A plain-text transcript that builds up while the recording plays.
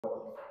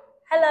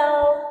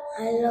Hello.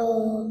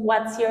 Hello,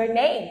 What's your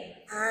name?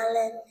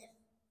 Alan.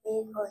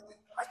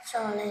 What's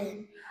your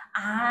name?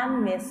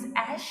 I'm Miss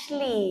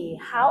Ashley.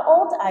 How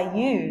old are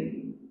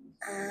you?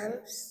 I'm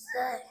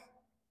six.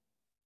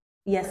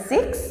 You're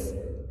 6?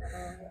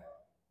 I'm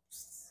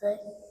six.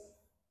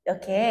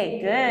 Okay,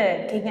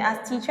 good. Can you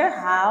ask teacher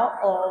how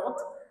old?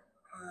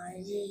 Are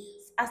you?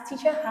 Ask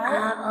teacher how?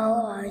 How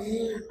old are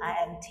you? I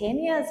am 10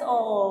 years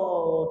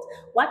old.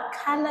 What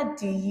color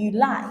do you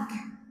like?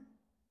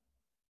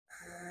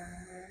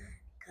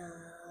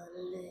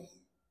 Green.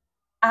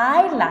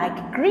 I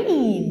like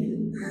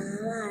green. I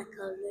like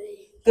green.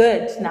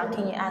 Good. Now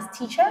can you ask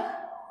teacher?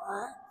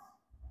 What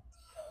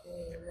do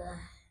you like?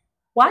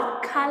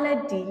 What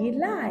color do you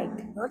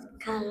like? What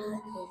color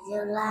do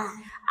you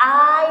like?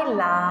 I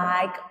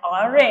like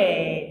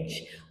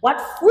orange. What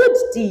food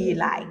do you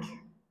like?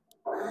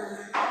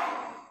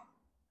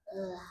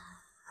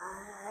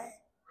 I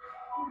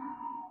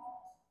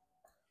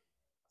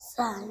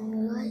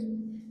sandwich.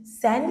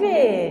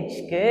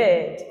 Sandwich.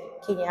 Good.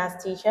 Can you ask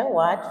teacher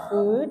what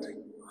food?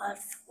 What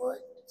food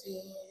do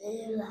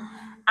you like?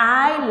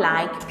 I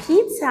like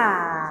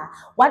pizza.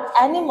 What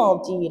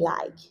animal do you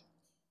like?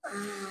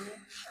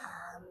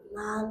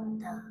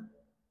 Mother.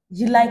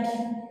 You like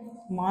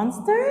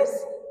monsters?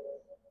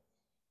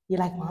 You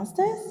like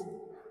monsters?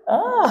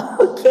 Oh,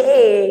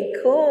 okay,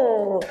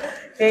 cool.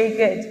 Very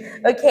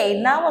good. Okay,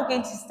 now we're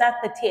going to start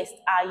the test.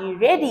 Are you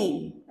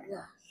ready?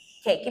 Yeah.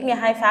 Okay, give me a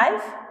high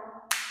five.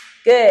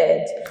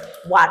 Good.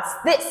 What's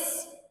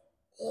this?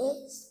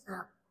 It's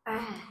a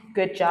bear.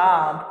 Good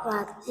job.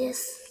 What's this?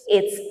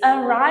 It's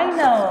a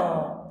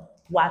rhino.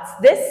 What's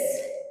this?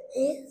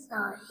 It's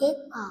a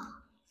hippo.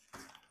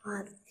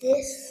 What's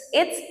this?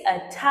 It's a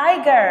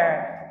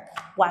tiger.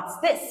 What's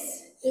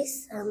this?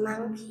 It's a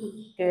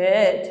monkey.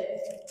 Good.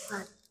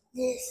 What's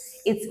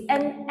this? It's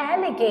an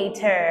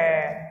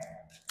alligator.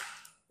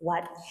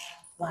 What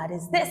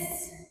is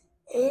this?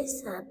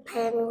 It's a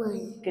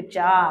penguin. Good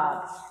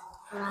job.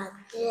 What's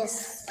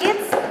this?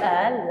 It's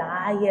a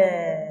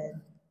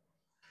lion.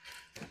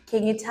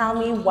 Can you tell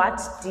me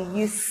what do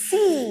you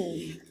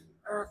see?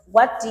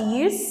 What do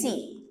you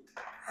see?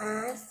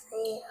 I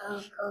see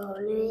a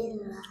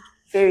gorilla.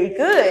 Very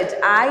good.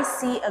 I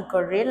see a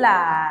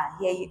gorilla.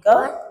 Here you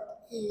go.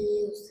 What do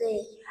you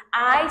see?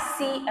 I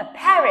see a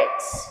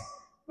parrot.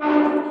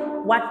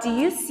 What do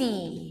you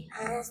see?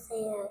 I see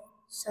a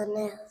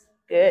snail.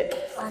 Good.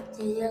 What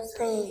do you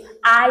see?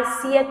 I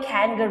see a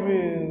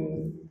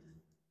kangaroo.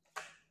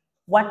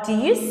 What do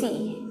you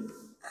see?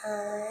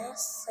 I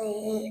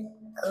see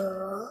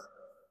a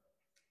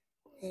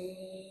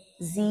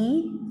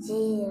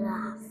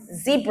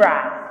Zebra.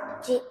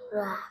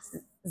 giraffe.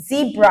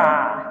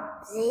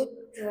 Zebra.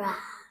 Zebra.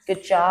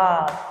 Good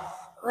job.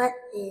 What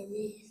is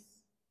this?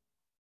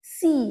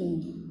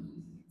 See.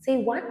 Say,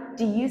 what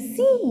do you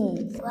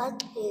see? What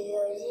do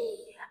you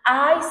see?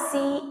 I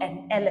see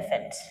an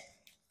elephant.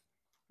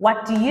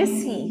 What do you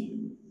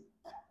see?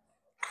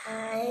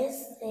 I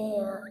see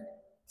a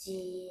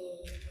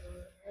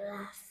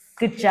giraffe.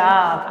 Good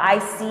job. I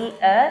see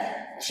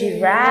a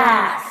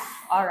giraffe.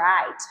 All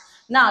right.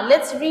 Now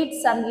let's read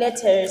some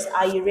letters.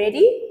 Are you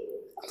ready?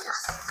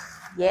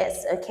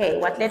 Yes. Okay.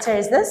 What letter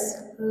is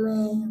this?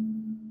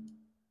 M.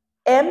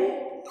 M.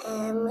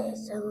 M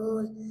is a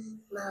moon.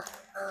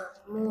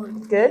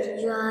 Moon. Good.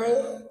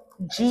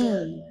 G.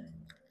 G.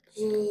 G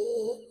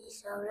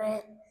is a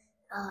red.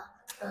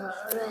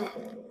 Red.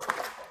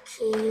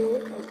 Q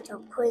is a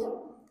queen.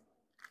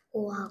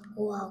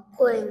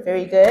 Queen.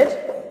 Very good.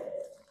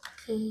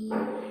 Q.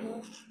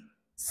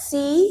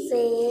 C. C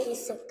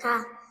is a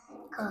cat.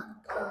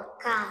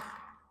 Cat.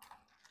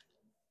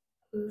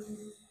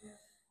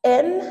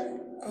 N.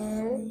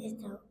 N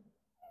is a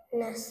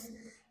nest.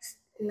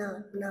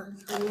 No.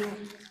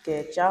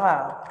 Good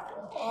job.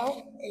 S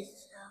is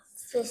a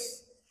fish.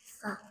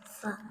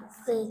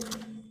 Fish.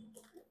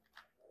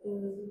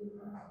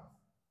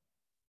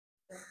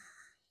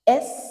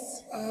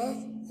 S. S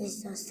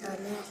is a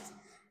sonnet.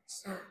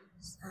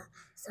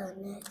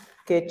 Sonnet.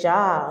 Good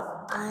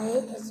job. I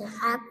is an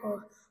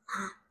apple.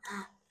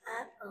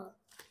 Apple.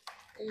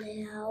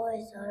 Leo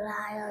is a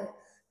lion.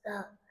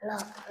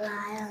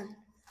 Lion.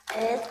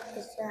 S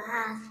is a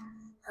hat.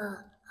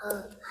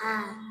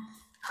 Hat.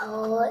 O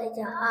is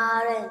an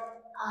orange.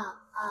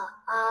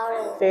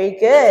 Orange. Very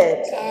good.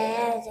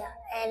 A is an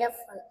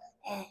elephant.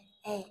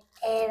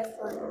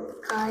 Elephant.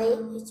 K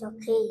is a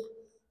key.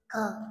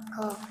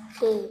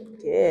 Key.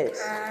 Good.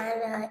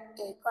 And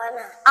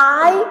iguana.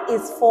 I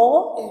is for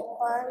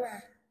Iguana.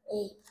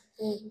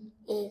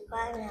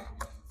 Iguana.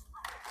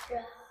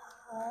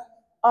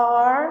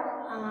 R.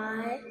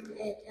 I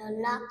is a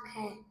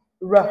rocket.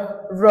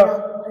 Rocket.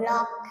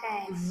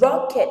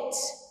 Rocket.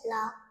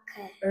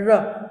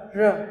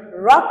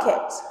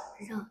 Rocket.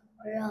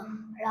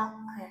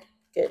 Rocket.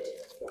 Good.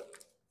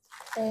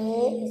 B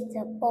is a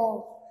ball.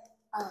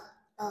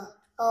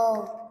 Ball.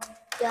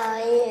 J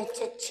is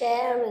a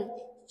cherry.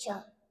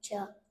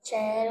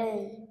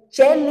 Cherry.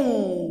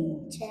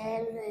 Jelly.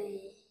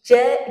 Jelly.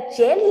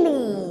 Jelly.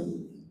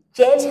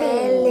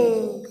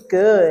 Jelly.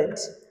 Good.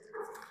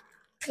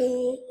 P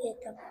is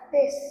the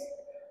fish.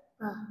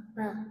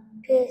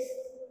 Fish.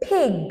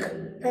 Pig.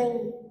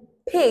 Pink.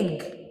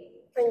 Pig.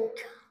 Pink.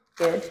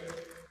 Good.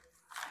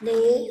 D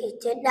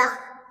is the duck.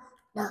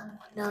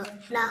 Duck.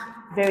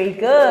 Very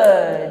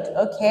good.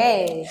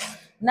 Okay.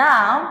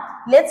 Now,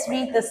 let's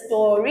read the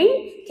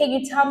story. Can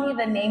you tell me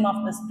the name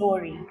of the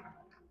story?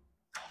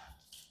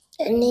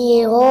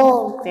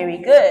 Nemo. Very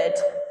good.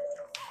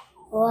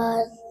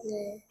 What?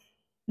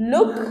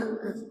 Look.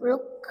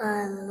 Look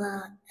at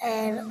the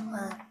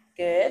elephant.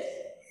 Good.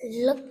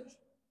 Look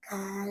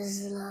at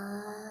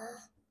the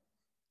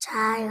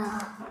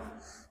tiger.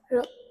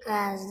 Look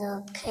at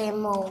the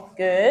camel.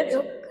 Good.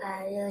 Look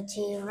at the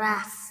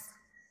giraffe.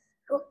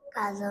 Look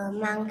at the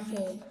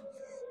monkey.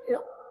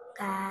 Look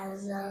at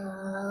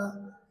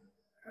the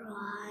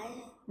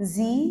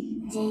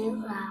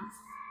giraffe.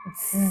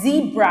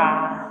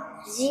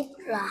 Zebra.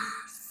 Zebra.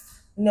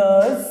 No,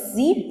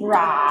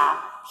 zebra.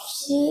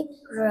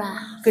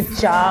 Zebra. Good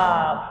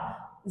job.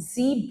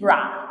 Zebra.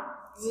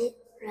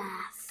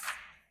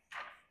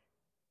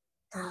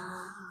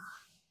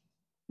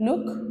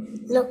 Look.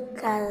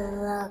 At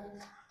the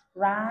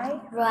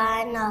Right.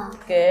 rhino.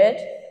 Good.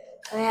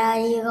 Where are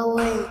you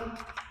going?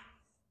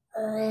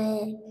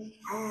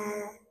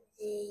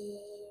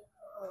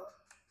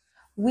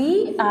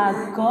 We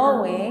are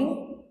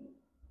going.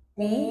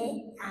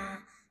 We are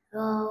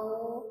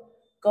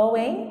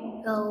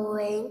Going.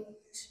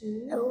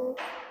 to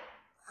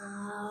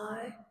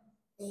our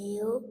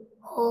new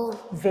home.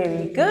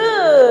 Very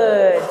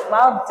good.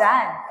 Well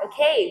done.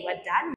 Okay, we're done.